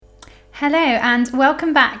Hello and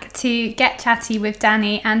welcome back to Get Chatty with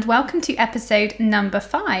Danny, and welcome to episode number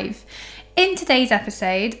 5. In today's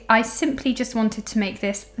episode, I simply just wanted to make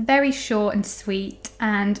this very short and sweet,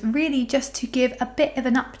 and really just to give a bit of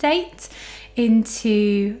an update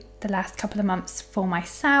into the last couple of months for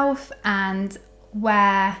myself and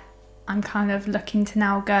where I'm kind of looking to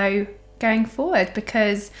now going forward,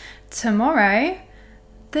 because tomorrow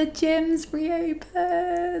the gyms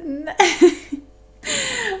reopen.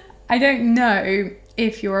 I don't know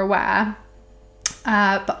if you're aware,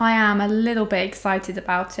 but I am a little bit excited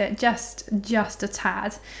about it, just a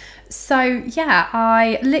tad. So yeah,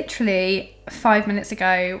 I literally 5 minutes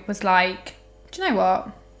ago was like, do you know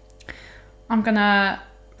what? I'm gonna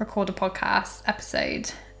record a podcast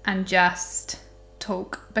episode and just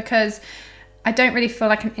talk, because I don't really feel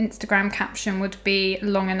like an Instagram caption would be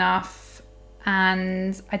long enough,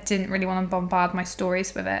 and I didn't really want to bombard my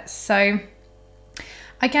stories with it. So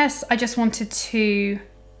I guess I just wanted to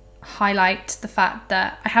highlight the fact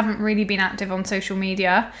that I haven't really been active on social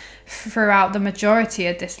media throughout the majority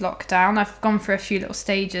of this lockdown. I've gone through a few little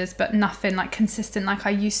stages, but nothing like consistent like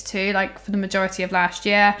I used to, like for the majority of last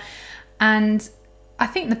year. And I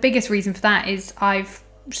think the biggest reason for that is I've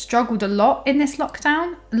struggled a lot in this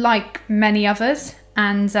lockdown, like many others,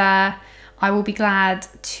 and I will be glad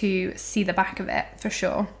to see the back of it for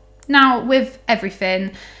sure. Now, with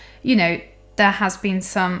everything, you know, there has been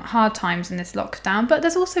some hard times in this lockdown, but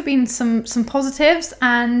there's also been some positives,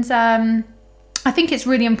 and I think it's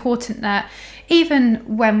really important that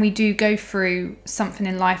even when we do go through something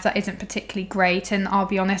in life that isn't particularly great, and I'll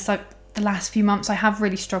be honest, like the last few months I have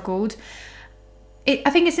really struggled,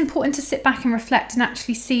 I think it's important to sit back and reflect and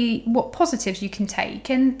actually see what positives you can take,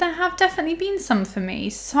 and there have definitely been some for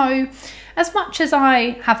me. So as much as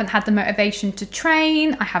I haven't had the motivation to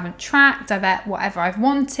train, I haven't tracked, I've ate whatever I've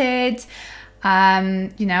wanted,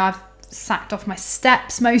 I've sacked off my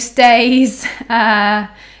steps most days.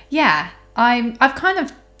 I've kind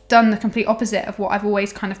of done the complete opposite of what I've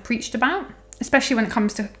always kind of preached about, especially when it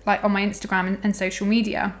comes to like on my Instagram and social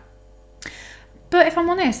media. But if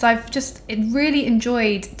I'm honest, I've just really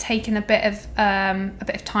enjoyed taking a bit of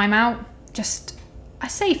time out. Just, I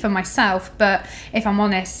say for myself, but if I'm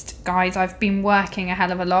honest, guys, I've been working a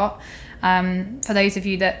hell of a lot. For those of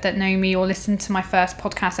you that know me or listen to my first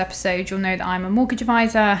podcast episode, you'll know that I'm a mortgage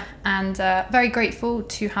advisor, and very grateful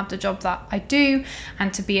to have the job that I do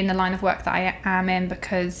and to be in the line of work that I am in,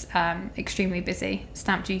 because extremely busy.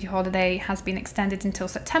 Stamp duty holiday has been extended until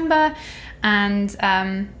September, and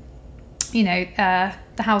the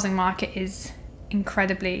housing market is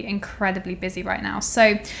incredibly busy right now.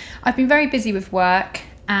 So I've been very busy with work,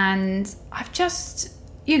 and I've just,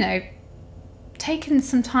 taken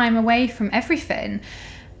some time away from everything,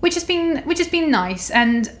 which has been nice.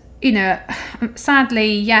 And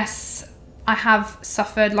sadly, yes, I have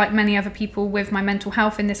suffered like many other people with my mental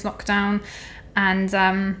health in this lockdown, and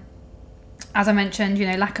as I mentioned,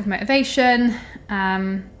 lack of motivation,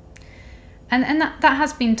 and that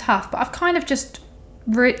has been tough. But I've kind of just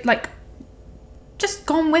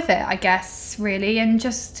gone with it, I guess, really, and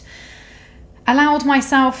just allowed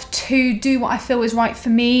myself to do what I feel is right for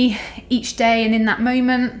me each day and in that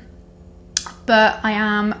moment. But I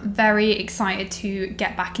am very excited to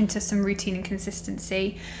get back into some routine and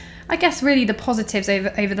consistency. I guess really the positives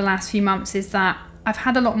over the last few months is that I've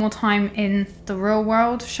had a lot more time in the real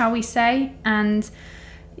world, shall we say, and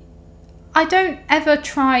I don't ever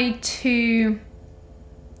try to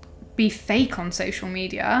be fake on social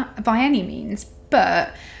media by any means,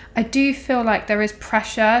 but I do feel like there is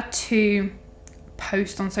pressure to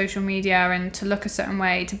post on social media and to look a certain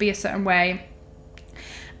way, to be a certain way.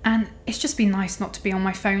 And it's just been nice not to be on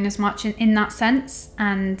my phone as much in that sense,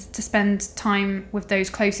 and to spend time with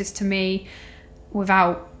those closest to me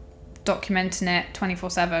without documenting it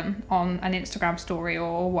 24/7 on an Instagram story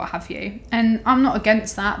or what have you. And I'm not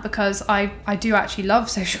against that, because I do actually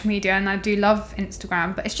love social media and I do love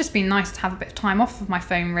Instagram, but it's just been nice to have a bit of time off of my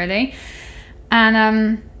phone, really.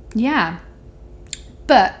 And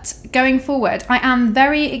but going forward, I am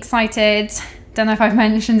very excited. Don't know if I've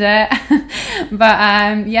mentioned it, but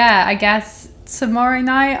I guess tomorrow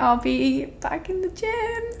night I'll be back in the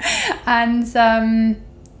gym, and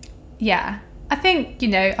I think,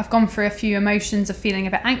 I've gone through a few emotions of feeling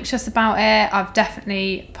a bit anxious about it. I've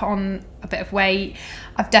definitely put on a bit of weight.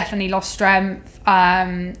 I've definitely lost strength.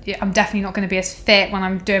 I'm definitely not going to be as fit when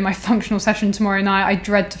I'm doing my functional session tomorrow night. I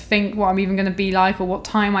dread to think what I'm even going to be like or what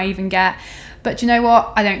time I even get. But do you know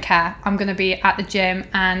what? I don't care. I'm going to be at the gym,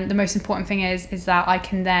 and the most important thing is that I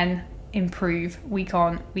can then improve week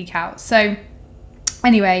on, week out. So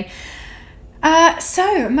anyway,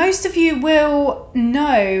 So most of you will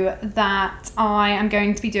know that I am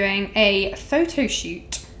going to be doing a photo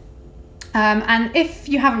shoot. And if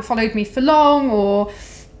you haven't followed me for long, or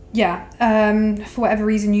for whatever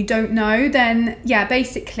reason you don't know, then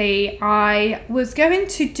basically I was going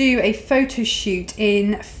to do a photo shoot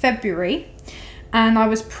in February, and I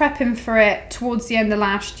was prepping for it towards the end of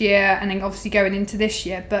last year, and then obviously going into this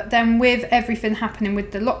year. But then with everything happening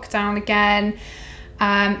with the lockdown again,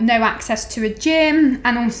 no access to a gym,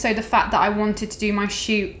 and also the fact that I wanted to do my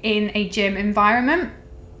shoot in a gym environment,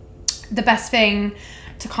 the best thing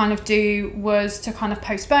to kind of do was to kind of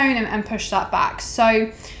postpone and push that back.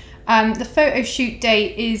 So the photo shoot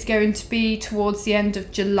date is going to be towards the end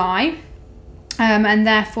of July, and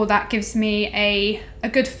therefore that gives me a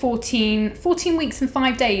good 14 weeks and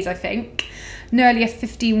 5 days, I think, nearly a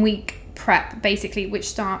 15-week prep basically, which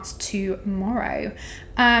starts tomorrow.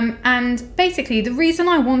 And basically the reason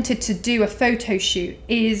I wanted to do a photo shoot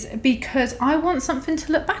is because I want something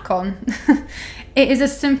to look back on. It is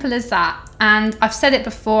as simple as that. And I've said it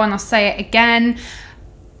before and I'll say it again.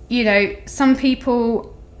 You know, some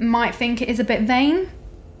people might think it is a bit vain.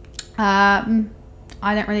 I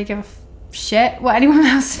don't really give a shit what anyone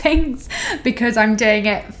else thinks, because I'm doing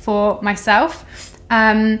it for myself.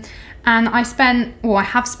 And I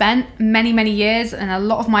have spent many years and a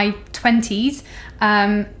lot of my 20s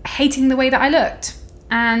hating the way that I looked.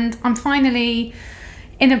 And I'm finally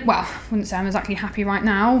I wouldn't say I'm exactly happy right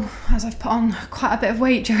now, as I've put on quite a bit of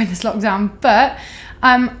weight during this lockdown, but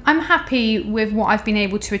I'm happy with what I've been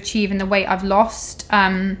able to achieve and the weight I've lost,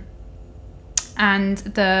 and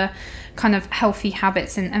the kind of healthy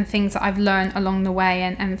habits and things that I've learned along the way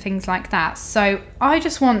and things like that. So I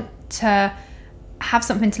just want to have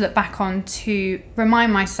something to look back on to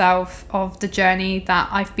remind myself of the journey that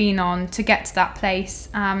I've been on to get to that place.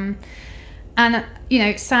 And, you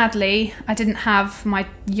know, sadly, I didn't have my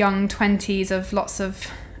young 20s of lots of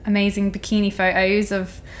amazing bikini photos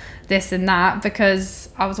of this and that, because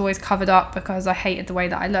I was always covered up because I hated the way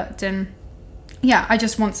that I looked. And I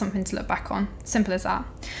just want something to look back on. Simple as that.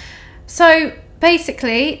 So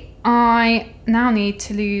basically, I now need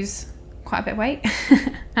to lose quite a bit of weight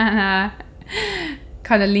and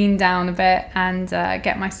kind of lean down a bit and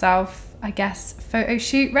get myself, I guess, photo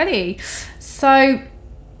shoot ready. So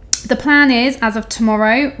the plan is, as of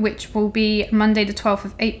tomorrow, which will be Monday the 12th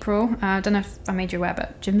of April, I don't know if I made you aware,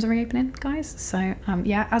 but gyms are reopening, guys. So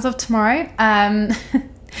as of tomorrow,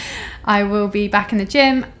 I will be back in the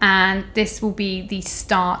gym, and this will be the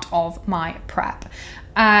start of my prep.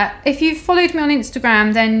 If you've followed me on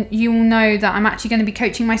Instagram, then you will know that I'm actually going to be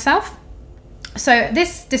coaching myself. So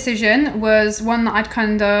this decision was one that I'd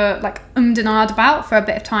kind of and ahed about for a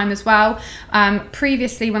bit of time as well.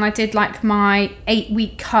 Previously, when I did my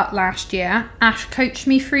 8-week cut last year, Ash coached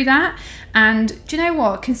me through that. And do you know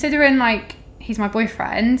what? Considering he's my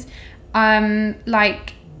boyfriend, I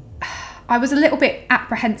was a little bit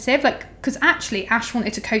apprehensive, because actually Ash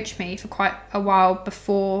wanted to coach me for quite a while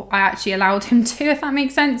before I actually allowed him to, if that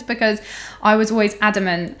makes sense, because I was always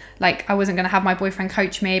adamant, I wasn't going to have my boyfriend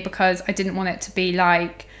coach me, because I didn't want it to be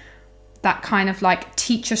that kind of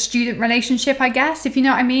teacher-student relationship, I guess, if you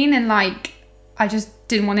know what I mean. And I just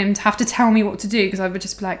didn't want him to have to tell me what to do, because I would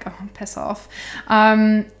just be oh, piss off.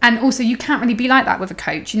 And also, you can't really be like that with a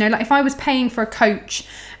coach. You know, if I was paying for a coach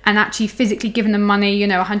and actually physically giving them money, you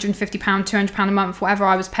know, £150, £200 a month, whatever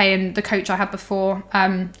I was paying the coach I had before,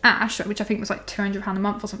 Ash, which I think was £200 a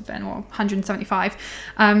month or something, or 175.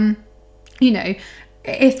 You know,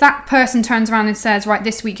 if that person turns around and says, right,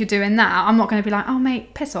 this week you're doing that, I'm not going to be oh,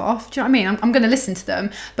 mate, piss off. Do you know what I mean? I'm going to listen to them.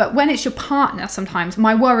 But when it's your partner, sometimes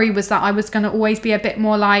my worry was that I was going to always be a bit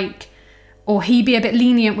more or he be a bit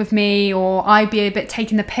lenient with me, or I be a bit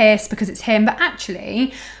taking the piss because it's him. But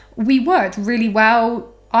actually, we worked really well,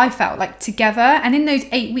 I felt together. And in those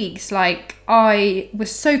 8 weeks, I was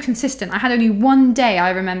so consistent. I had only one day,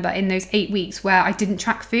 I remember, in those 8 weeks where I didn't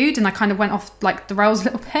track food, and I kind of went off the rails a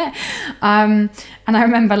little bit. And I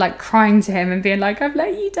remember crying to him and being I've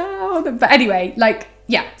let you down. But anyway,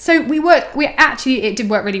 so it did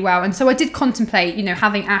work really well. And so I did contemplate, you know,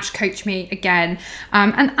 having Ash coach me again.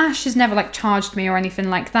 And Ash has never charged me or anything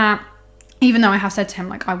like that, even though I have said to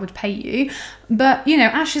him, I would pay you. But, you know,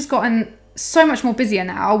 Ash has gotten so much more busier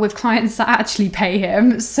now with clients that actually pay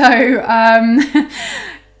him. So,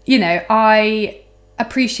 you know, I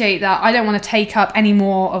appreciate that. I don't want to take up any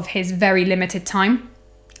more of his very limited time,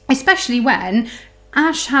 especially when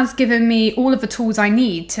Ash has given me all of the tools I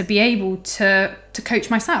need to be able to coach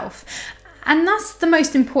myself. And that's the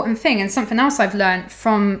most important thing. And something else I've learned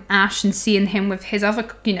from Ash and seeing him with his other,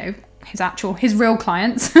 you know, his real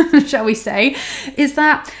clients, shall we say, is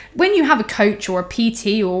that when you have a coach or a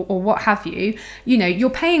PT or what have you, you're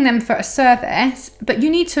paying them for a service, but you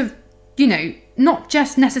need to, not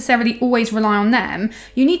just necessarily always rely on them.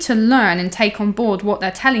 You need to learn and take on board what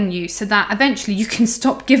they're telling you so that eventually you can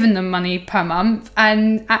stop giving them money per month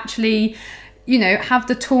and actually, have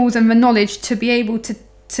the tools and the knowledge to be able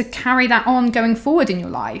to carry that on going forward in your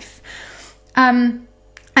life. And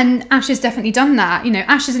Ash has definitely done that.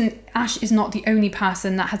 Ash is not the only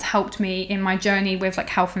person that has helped me in my journey with like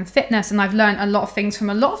health and fitness, and I've learned a lot of things from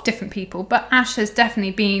a lot of different people, but Ash has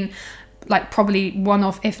definitely been like probably one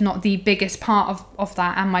of, if not the biggest part of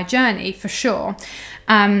that and my journey for sure.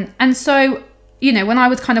 And so, when I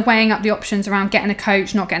was kind of weighing up the options around getting a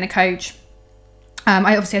coach, not getting a coach,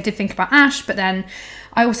 I did think about Ash, but then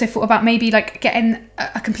I also thought about maybe like getting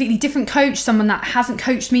a completely different coach, someone that hasn't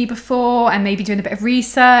coached me before, and maybe doing a bit of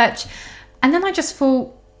research. And then I just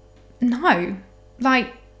thought, no,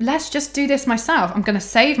 like, let's just do this myself. I'm going to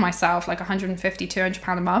save myself like £150,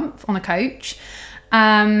 £200 a month on a coach.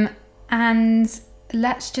 And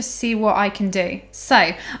let's just see what I can do.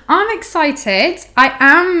 So I'm excited. I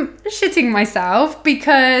am shitting myself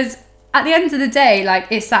because at the end of the day, like,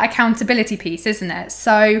 it's that accountability piece, isn't it?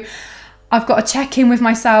 So I've got to check in with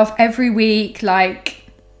myself every week.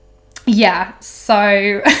 Like, yeah,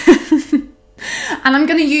 so... And I'm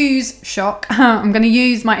going to use I'm going to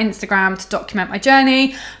use my Instagram to document my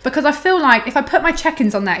journey, because I feel like if I put my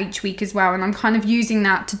check-ins on there each week as well, and I'm kind of using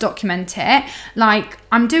that to document it, like,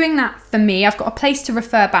 I'm doing that for me. I've got a place to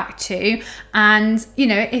refer back to. And,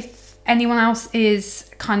 if anyone else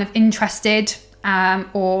is kind of interested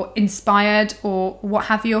or inspired or what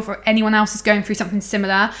have you, or if anyone else is going through something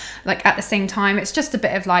similar, like at the same time, it's just a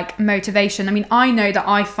bit of like motivation. I mean, I know that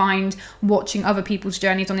I find watching other people's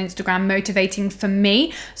journeys on Instagram motivating for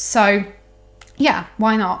me. So yeah,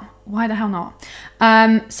 why not? Why the hell not?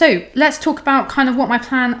 So let's talk about kind of what my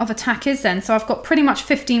plan of attack is then. So I've got pretty much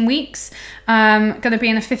 15 weeks. Going to be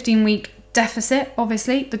in a 15-week deficit.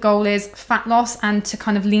 Obviously, the goal is fat loss and to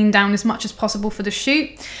kind of lean down as much as possible for the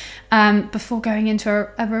shoot. Before going into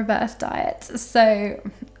a reverse diet. So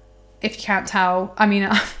if you can't tell, I mean,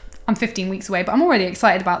 I'm 15 weeks away, but I'm already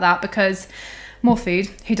excited about that because more food.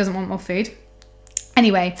 Who doesn't want more food?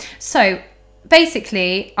 Anyway, so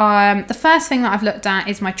basically, the first thing that I've looked at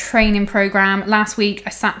is my training program. Last week I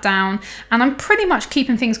sat down and I'm pretty much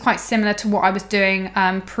keeping things quite similar to what I was doing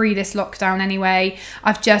pre this lockdown anyway.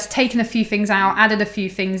 I've just taken a few things out, added a few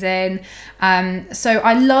things in. So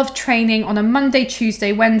I love training on a Monday,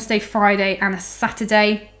 Tuesday, Wednesday, Friday and a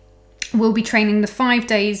Saturday. We'll be training the 5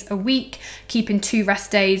 days a week, keeping 2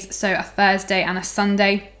 rest days, so a Thursday and a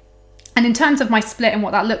Sunday. And in terms of my split and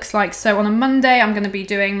what that looks like, so on a Monday, I'm going to be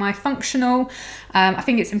doing my functional. I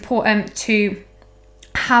think it's important to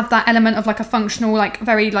have that element of like a functional, like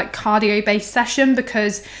very like cardio based session,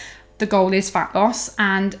 because the goal is fat loss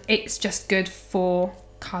and it's just good for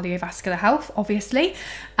cardiovascular health, obviously.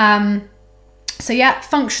 So yeah,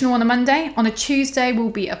 functional on a Monday. On a Tuesday will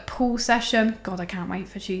be a pull session. God, I can't wait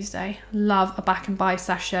for Tuesday. Love a back and bi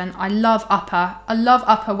session. I love upper. I love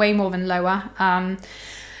upper way more than lower.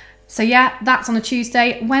 So yeah, that's on a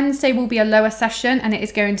Tuesday. Wednesday will be a lower session, and it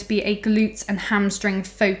is going to be a glutes and hamstring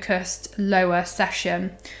focused lower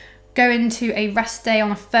session. Go into a rest day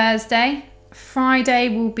on a Thursday. Friday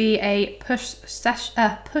will be a push session.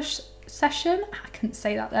 I couldn't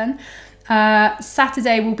say that then.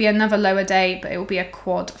 Saturday will be another lower day, but it will be a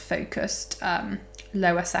quad focused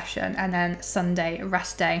lower session, and then Sunday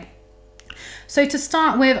rest day. So to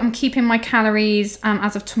start with, I'm keeping my calories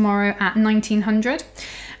as of tomorrow at 1900.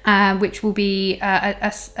 Which will be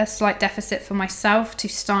a slight deficit for myself to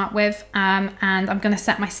start with. And I'm going to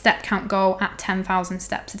set my step count goal at 10,000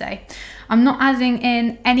 steps a day. I'm not adding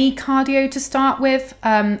in any cardio to start with,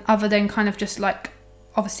 other than kind of just like,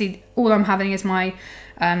 obviously, all I'm having is my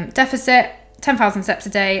deficit, 10,000 steps a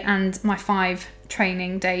day, and my 5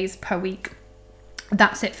 training days per week.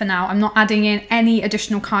 That's it for now. I'm not adding in any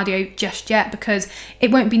additional cardio just yet because it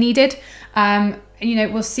won't be needed.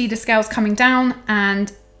 We'll see the scales coming down,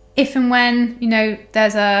 and if and when,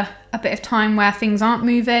 there's a bit of time where things aren't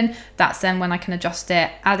moving, that's then when I can adjust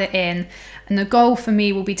it, add it in. And the goal for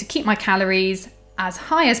me will be to keep my calories as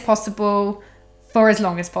high as possible for as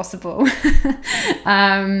long as possible.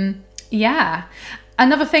 Yeah.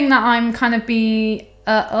 Another thing that I'm kind of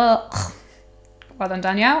well done,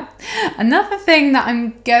 Danielle. Another thing that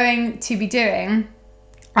I'm going to be doing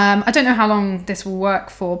I don't know how long this will work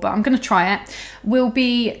for, but I'm going to try it, will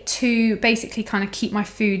be to basically kind of keep my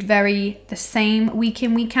food very the same week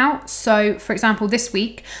in, week out. So, for example, this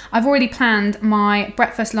week, I've already planned my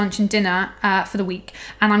breakfast, lunch and dinner for the week.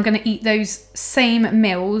 And I'm going to eat those same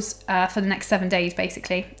meals for the next 7 days,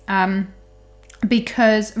 basically.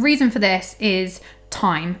 Because reason for this is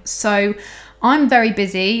time. So, I'm very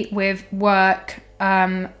busy with work,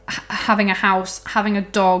 having a house, having a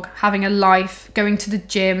dog, having a life, going to the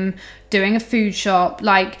gym, doing a food shop.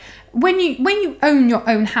 Like when you own your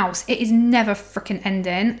own house, it is never freaking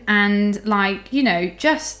ending. And like, you know,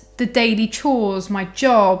 just the daily chores, my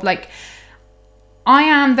job, like I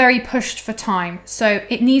am very pushed for time. So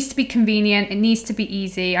it needs to be convenient. It needs to be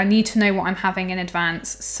easy. I need to know what I'm having in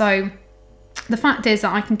advance. So the fact is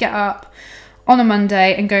that I can get up on a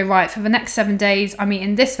Monday and go, right, for the next 7 days, I'm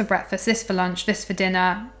eating this for breakfast, this for lunch, this for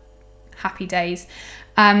dinner. Happy days.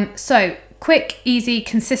 So quick, easy,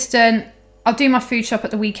 consistent. I'll do my food shop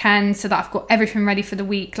at the weekend so that I've got everything ready for the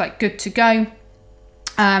week, like good to go.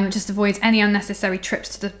 Just avoids any unnecessary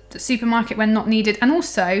trips to the supermarket when not needed. And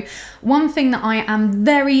also, one thing that I am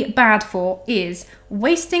very bad for is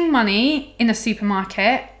wasting money in a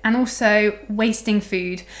supermarket and also wasting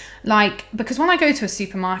food. Like, because when I go to a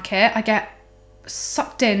supermarket, I get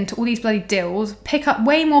sucked into all these bloody deals, pick up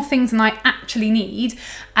way more things than I actually need,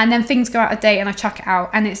 and then things go out of date and I chuck it out,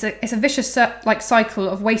 and it's a vicious like cycle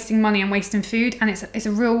of wasting money and wasting food, and it's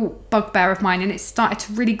a real bugbear of mine, and it's started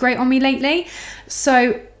to really grate on me lately.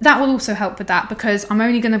 So that will also help with that, because I'm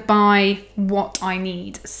only going to buy what I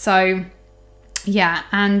need. So yeah,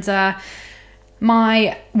 and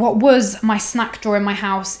what was my snack drawer in my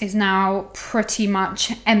house is now pretty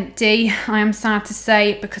much empty, I am sad to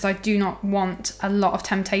say, because I do not want a lot of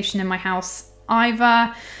temptation in my house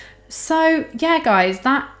either. So yeah, guys,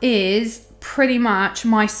 that is pretty much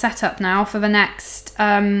my setup now for the next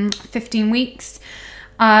 15 weeks.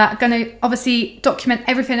 I'm going to obviously document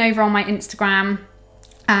everything over on my Instagram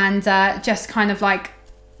and just kind of like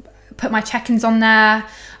put my check-ins on there.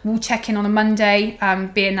 We'll check in on a Monday,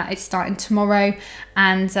 being that it's starting tomorrow,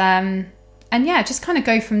 and yeah, just kind of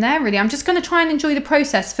go from there, really. I'm just going to try and enjoy the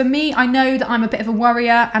process. For me, I know that I'm a bit of a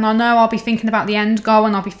worrier, and I know I'll be thinking about the end goal,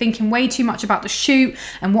 and I'll be thinking way too much about the shoot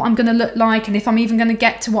and what I'm going to look like, and if I'm even going to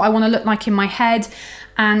get to what I want to look like in my head.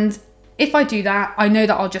 And if I do that, I know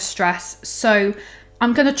that I'll just stress. So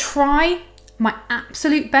I'm going to try my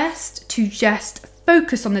absolute best to just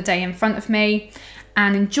focus on the day in front of me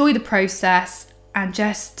and enjoy the process, and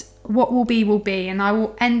just what will be, and I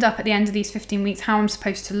will end up at the end of these 15 weeks how I'm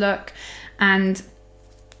supposed to look. And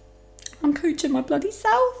I'm coaching my bloody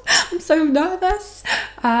self. I'm so nervous.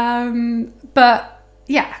 But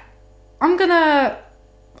yeah, I'm gonna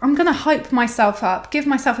hype myself up, give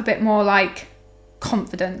myself a bit more like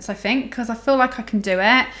confidence, I think, because I feel like I can do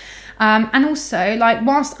it. And also, like,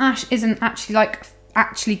 whilst Ash isn't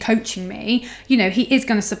actually coaching me, you know, he is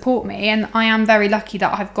going to support me, and I am very lucky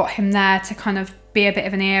that I've got him there to kind of be a bit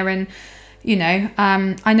of an ear. And you know,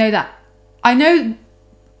 I know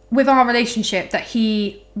with our relationship that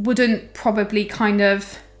he wouldn't probably kind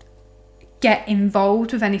of get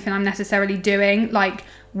involved with anything I'm necessarily doing, like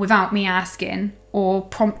without me asking or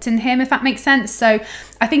prompting him, if that makes sense. So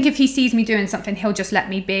I think if he sees me doing something, he'll just let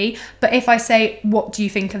me be. But if I say, what do you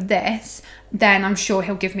think of this, then I'm sure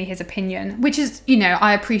he'll give me his opinion, which is, you know,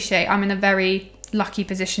 I appreciate. I'm in a very lucky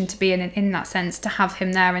position to be in that sense, to have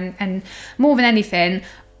him there. And more than anything,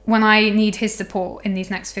 when I need his support in these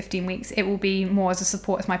next 15 weeks, it will be more as a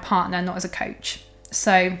support as my partner, not as a coach.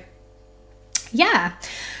 So yeah.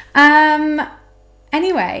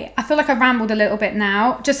 Anyway, I feel like I rambled a little bit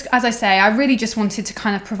now. Just as I say, I really just wanted to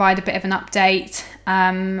kind of provide a bit of an update.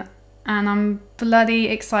 And I'm bloody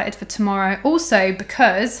excited for tomorrow. Also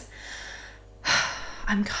because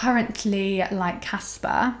I'm currently like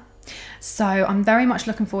Casper. So I'm very much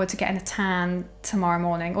looking forward to getting a tan tomorrow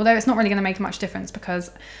morning. Although it's not really going to make much difference,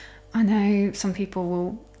 because I know some people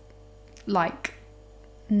will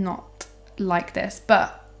not like this,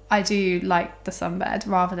 but I do like the sunbed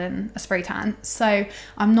rather than a spray tan. So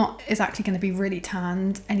I'm not exactly going to be really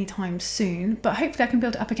tanned anytime soon, but hopefully I can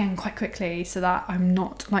build it up again quite quickly so that I'm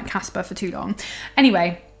not like Casper for too long.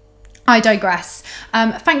 Anyway, I digress.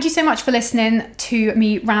 Thank you so much for listening to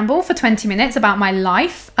me ramble for 20 minutes about my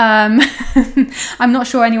life. I'm not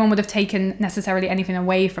sure anyone would have taken necessarily anything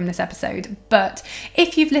away from this episode, but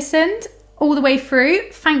if you've listened all the way through,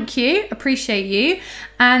 thank you, appreciate you.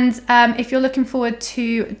 And if you're looking forward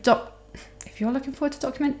to if you are looking forward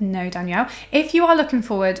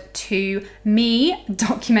to me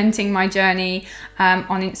documenting my journey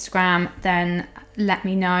on Instagram, then let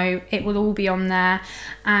me know. It will all be on there.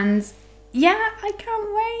 And yeah, I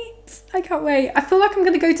can't wait. I can't wait. I feel like I'm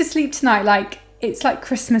going to go to sleep tonight. Like, it's like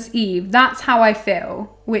Christmas Eve. That's how I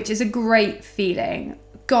feel, which is a great feeling.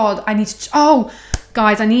 God, I need to... Oh,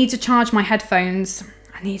 guys, I need to charge my headphones.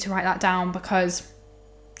 I need to write that down because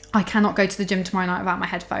I cannot go to the gym tomorrow night without my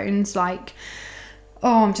headphones. Like,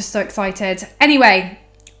 oh, I'm just so excited. Anyway,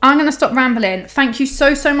 I'm going to stop rambling. Thank you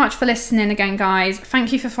so, so much for listening again, guys.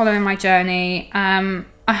 Thank you for following my journey. I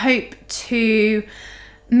hope to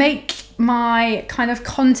make my kind of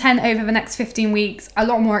content over the next 15 weeks a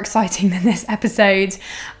lot more exciting than this episode.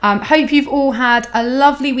 Hope you've all had a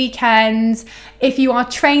lovely weekend. If you are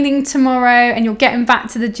training tomorrow and you're getting back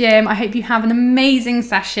to the gym, I hope you have an amazing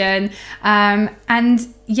session. And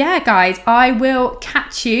yeah, guys, I will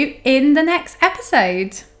catch you in the next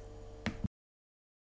episode.